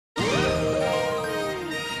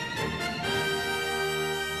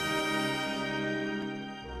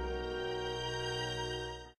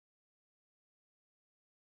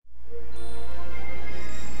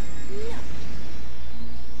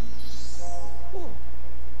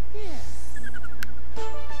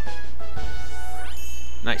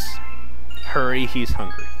Nice. Hurry, he's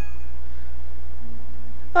hungry.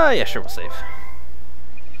 Yeah, sure, we'll save.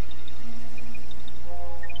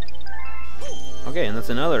 Okay, and that's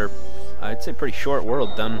another, I'd say, pretty short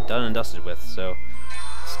world done and dusted with. So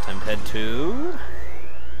it's time to head to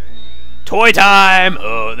Toy Time.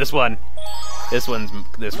 Oh, this one's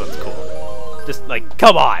cool. Just like,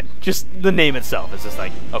 come on, just the name itself is just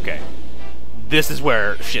like, okay, this is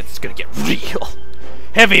where shit's gonna get real.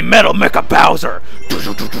 Heavy Metal Mecha Bowser.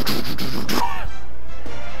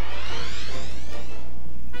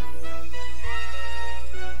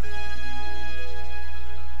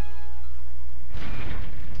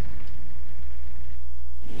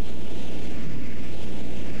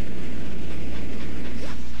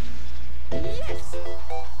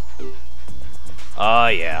 Oh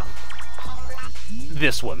yeah.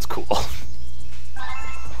 This one's cool.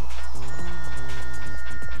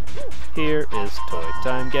 Here is Toy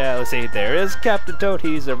Time Galaxy. There is Captain Toad.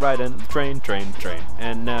 He's a riding the train.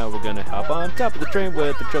 And now we're gonna hop on top of the train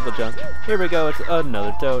with the triple jump. Here we go. It's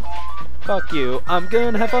another Toad. Fuck you. I'm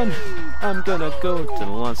gonna have fun. I'm gonna go to the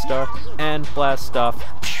launch star and blast off.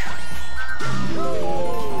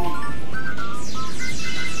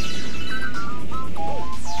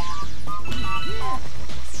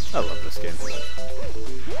 I love this game.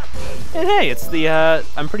 And hey, it's the,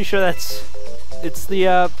 I'm pretty sure it's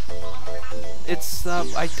the,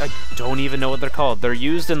 I don't even know what they're called. They're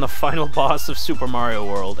used in the final boss of Super Mario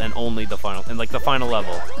World, and only the final, and like the final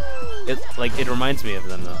level. It reminds me of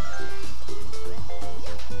them though.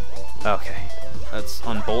 Okay, let's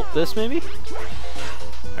unbolt this maybe?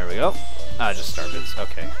 There we go. Just star bits,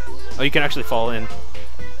 okay. Oh, you can actually fall in.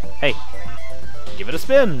 Hey, give it a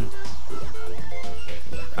spin!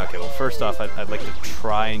 Okay, well, first off, I'd like to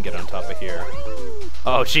try and get on top of here.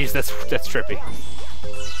 Oh, jeez, that's trippy.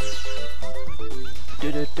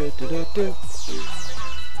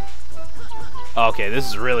 Okay, this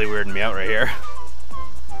is really weirding me out right here.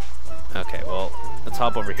 Okay, well, let's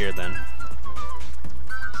hop over here then.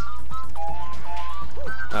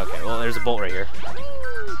 Okay, well, there's a bolt right here.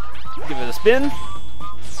 Give it a spin.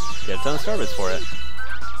 Get a ton of starbits for it.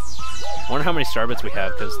 I wonder how many starbits we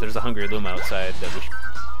have, because there's a hungry Luma outside that we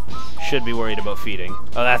should be worried about feeding.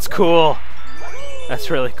 Oh, that's cool! That's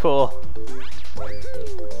really cool.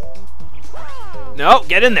 No,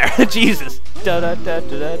 get in there! Jesus! Da da da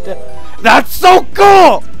da da da. That's so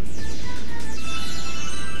cool!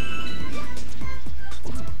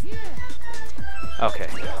 Okay.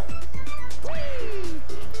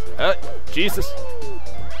 Jesus.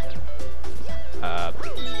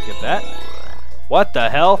 Get that. What the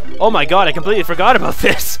hell? Oh my god, I completely forgot about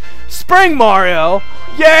this! Spring Mario!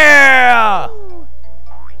 Yeah!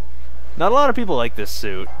 Not a lot of people like this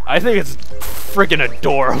suit. I think it's freaking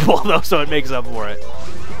adorable though, so it makes up for it.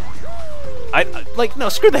 No,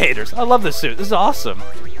 screw the haters. I love this suit. This is awesome.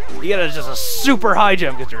 You get just a super high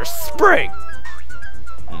jump because you're a spring!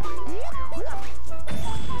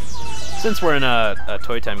 Since we're in a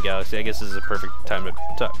Toy Time Galaxy, I guess this is a perfect time to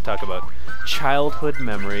talk about childhood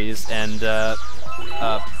memories, and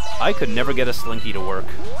I could never get a Slinky to work,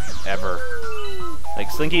 ever. Like,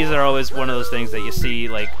 Slinkies are always one of those things that you see,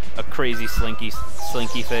 like, a crazy Slinky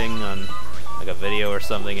thing on, like, a video or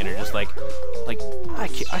something, and you're just like,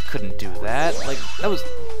 I couldn't do that. Like, that was,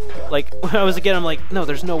 like, when I was a kid, I'm like, no,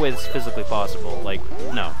 there's no way this is physically possible. Like,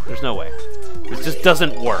 no, there's no way. It just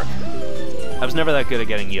doesn't work. I was never that good at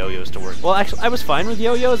getting yo-yos to work. Well, actually, I was fine with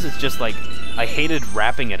yo-yos. It's just, like, I hated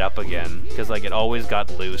wrapping it up again, because, like, it always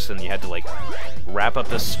got loose, and you had to, like, wrap up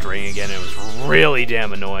the string again. It was really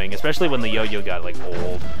damn annoying, especially when the yo-yo got, like,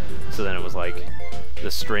 old. So then it was, like,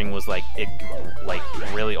 the string was, like,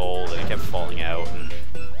 really old, and it kept falling out, and,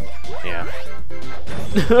 yeah.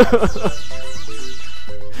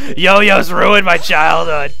 Yo-yos ruined my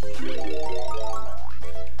childhood!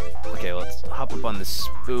 Okay, let's hop up on this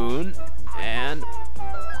spoon. And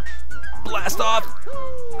blast off!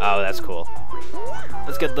 Oh, that's cool.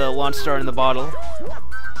 Let's get the launch star in the bottle.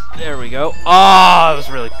 There we go. Oh, it was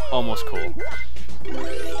really almost cool.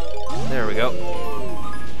 There we go.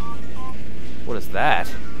 What is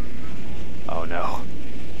that? Oh no.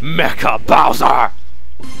 Mecha Bowser!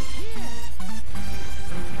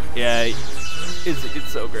 Yeah,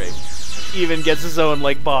 it's so great. He even gets his own,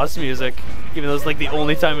 like, boss music. Even though it's, like, the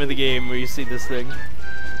only time in the game where you see this thing.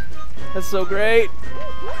 That's so great!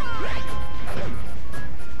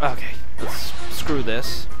 Okay, let's screw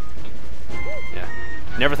this. Yeah.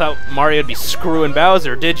 Never thought Mario'd be screwing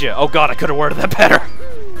Bowser, did you? Oh god, I could have worded that better!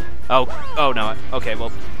 Oh no, okay,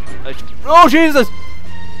 well... Oh, Jesus!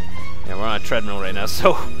 Yeah, we're on a treadmill right now,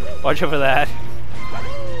 so watch out for that.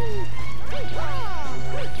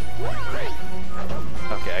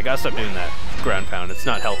 Okay, I gotta stop doing that ground pound. It's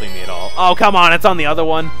not helping me at all. Oh, come on, it's on the other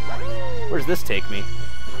one. Where does this take me?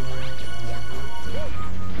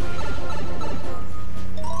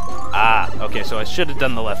 Ah, okay, so I should have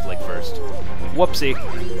done the left leg first. Whoopsie.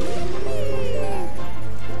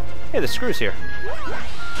 Hey, the screw's here.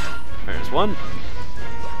 There's one.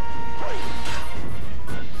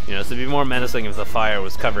 You know, this would be more menacing if the fire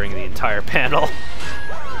was covering the entire panel.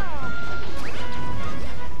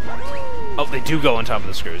 Oh, they do go on top of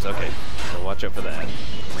the screws. Okay, so watch out for that.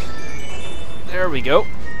 There we go.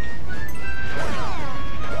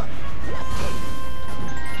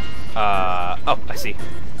 Oh, I see.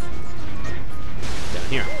 Down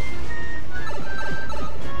here.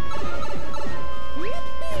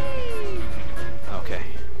 Okay.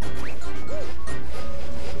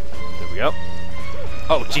 There we go.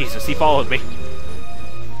 Oh, Jesus, he followed me.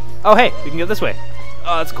 Oh, hey, we can go this way.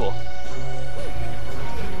 Oh, that's cool.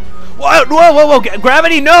 Whoa, whoa, whoa, whoa,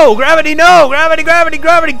 gravity, no! Gravity, no! Gravity, gravity,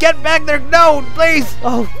 gravity, get back there, no, please!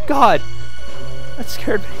 Oh, God. That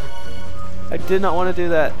scared me. I did not want to do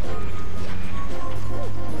that.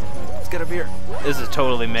 Let's get up here. This is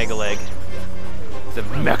totally Mega Leg. The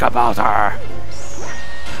Mecha Bowser!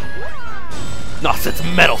 Not since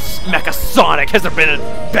Metal Mecha Sonic has there been a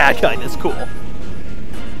bad guy this cool.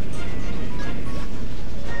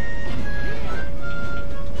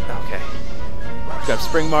 Okay. Grab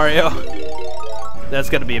Spring Mario. That's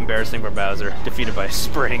gonna be embarrassing for Bowser. Defeated by a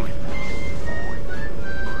spring.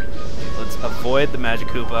 Let's avoid the Magic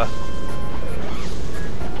Koopa.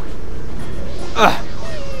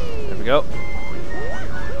 There we go.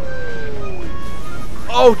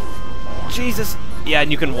 Oh, Jesus! Yeah,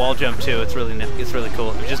 and you can wall jump too. It's really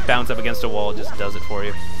cool. If you just bounce up against a wall, it just does it for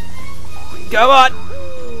you. Come on!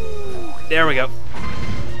 There we go.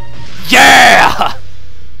 Yeah!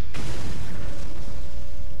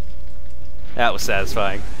 That was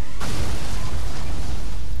satisfying.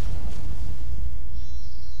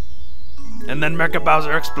 And then Mecha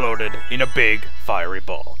Bowser exploded in a big, fiery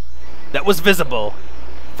ball that was visible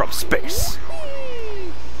from space.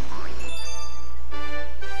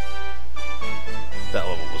 That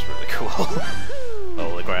level was really cool.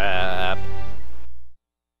 Holy crap.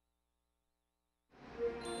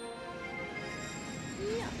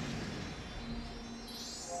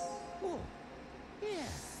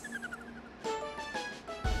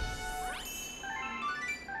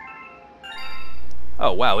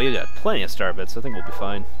 Oh wow, we got plenty of star bits. I think we'll be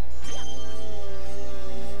fine.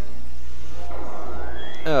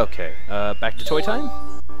 Okay, back to toy time.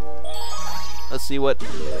 Let's see what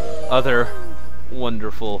other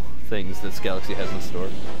wonderful things this galaxy has in store.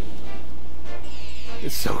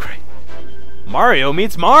 It's so great. Mario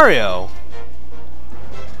meets Mario!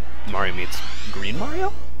 Mario meets Green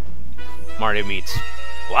Mario? Mario meets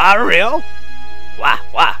Wario? Wah,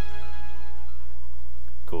 wah!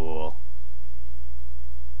 Cool.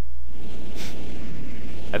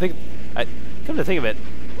 Come to think of it,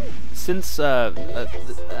 since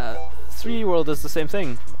 3D World is the same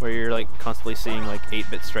thing, where you're like constantly seeing like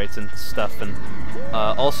 8-bit sprites and stuff, and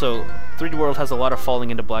also 3D World has a lot of falling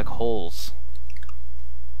into black holes.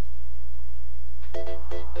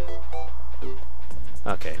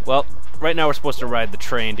 Okay, well, right now we're supposed to ride the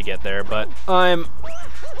train to get there, but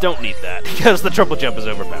don't need that because the triple jump is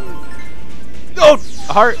overpowered. Oh,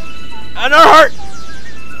 a heart, another heart.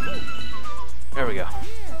 There we go.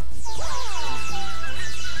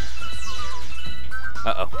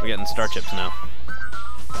 Uh-oh, we're getting star chips now.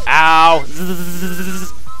 Ow!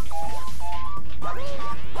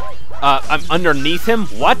 I'm underneath him?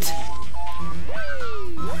 What?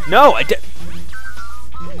 No, I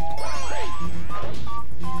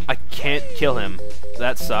can't kill him.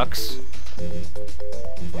 That sucks.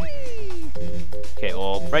 Okay,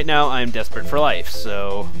 well, right now I'm desperate for life,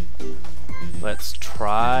 so let's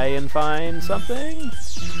try and find something.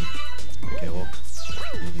 Okay, well,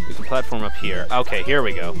 we can platform up here. Okay, here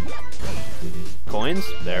we go. Coins?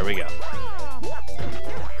 There we go.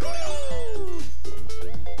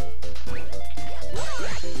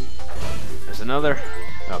 There's another.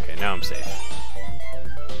 Okay, now I'm safe.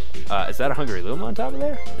 Is that a Hungry Loom on top of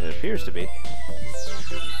there? It appears to be.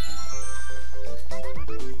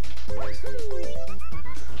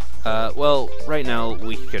 Well, right now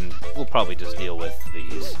we'll probably just deal with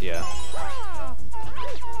these, yeah.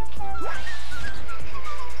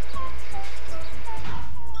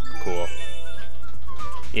 Cool.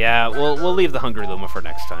 Yeah, we'll leave the Hungry Luma for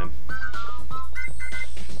next time.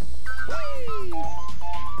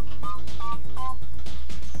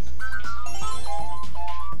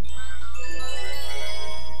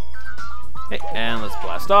 Okay, and let's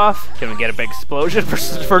blast off. Can we get a big explosion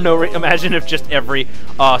for no reason? Imagine if just every...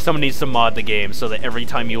 someone needs to mod the game so that every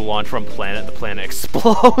time you launch from planet, the planet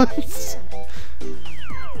explodes.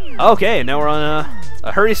 Okay, now we're on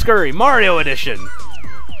a hurry-scurry Mario edition.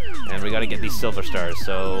 And we gotta get these silver stars,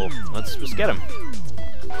 so let's just get them.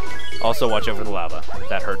 Also, watch out for the lava.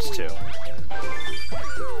 That hurts too.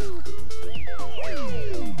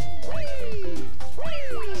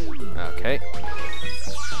 Okay.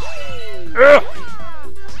 Ugh!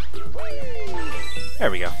 There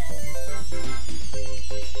we go.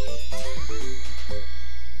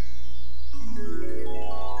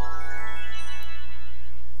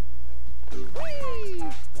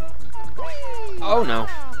 Oh no.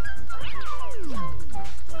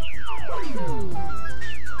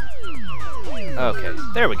 Okay,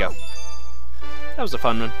 there we go. That was a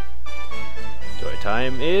fun one. Toy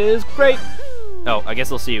time is great! Oh, I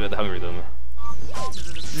guess I'll see you at the Hungry Luma.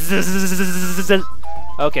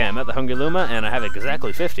 Okay, I'm at the Hungry Luma, and I have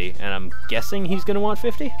exactly 50, and I'm guessing he's gonna want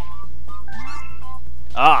 50?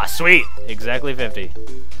 Ah, sweet! Exactly 50.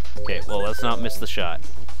 Okay, well, let's not miss the shot.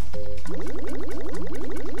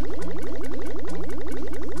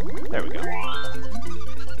 There we go.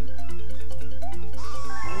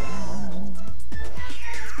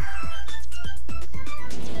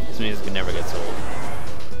 This music never gets old.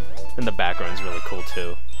 And the background's really cool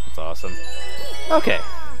too. It's awesome. Okay.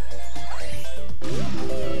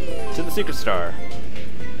 To the secret star.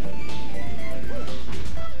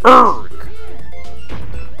 Urgh!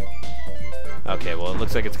 Okay, well it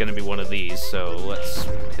looks like it's gonna be one of these, so let's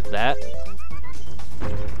hit that.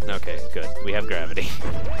 Okay, good. We have gravity.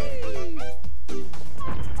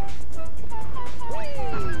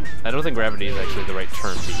 I don't think gravity is actually the right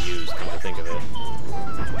term to use, come to think of it.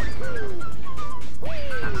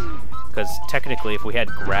 Because technically, if we had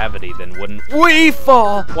gravity, then wouldn't we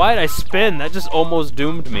fall? Why did I spin? That just almost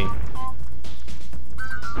doomed me.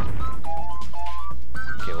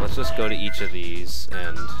 Okay, let's just go to each of these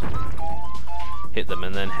and hit them,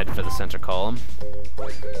 and then head for the center column. There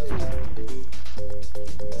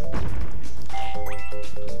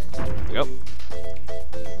we go.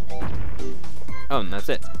 Oh, and that's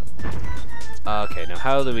it. Okay, now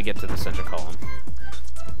how do we get to the center column?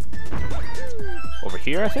 Over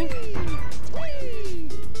here, I think?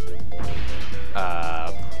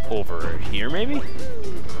 Over here, maybe?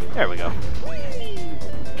 There we go.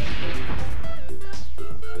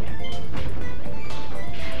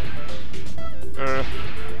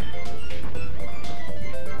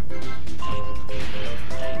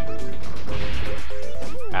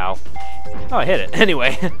 Ow. Oh, I hit it.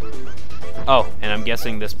 Anyway. Oh, and I'm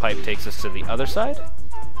guessing this pipe takes us to the other side?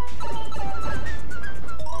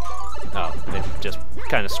 Oh, it just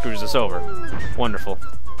kind of screws us over. Wonderful.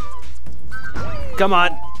 Come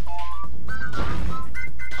on!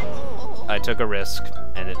 I took a risk,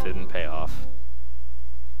 and it didn't pay off.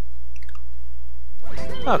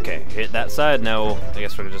 Okay, hit that side. Now, I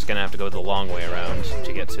guess we're just gonna have to go the long way around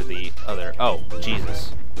to get to the other... Oh,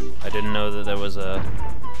 Jesus. I didn't know that there was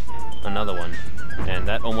another one. And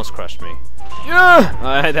that almost crushed me.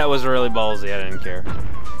 Yeah! That was really ballsy, I didn't care.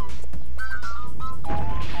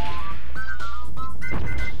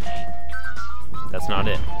 That's not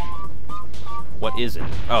it. What is it?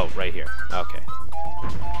 Oh, right here. Okay.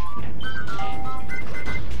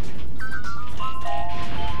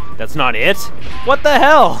 That's not it? What the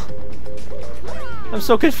hell? I'm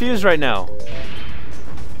so confused right now.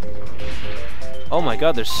 Oh my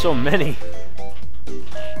god, there's so many.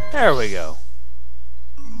 There we go.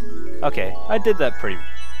 Okay, I did that pretty...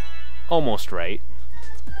 almost right.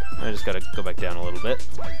 I just gotta go back down a little bit.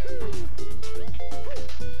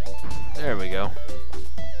 There we go.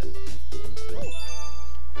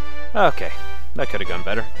 Okay, that could have gone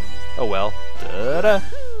better. Oh well. Da-da.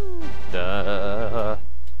 Da.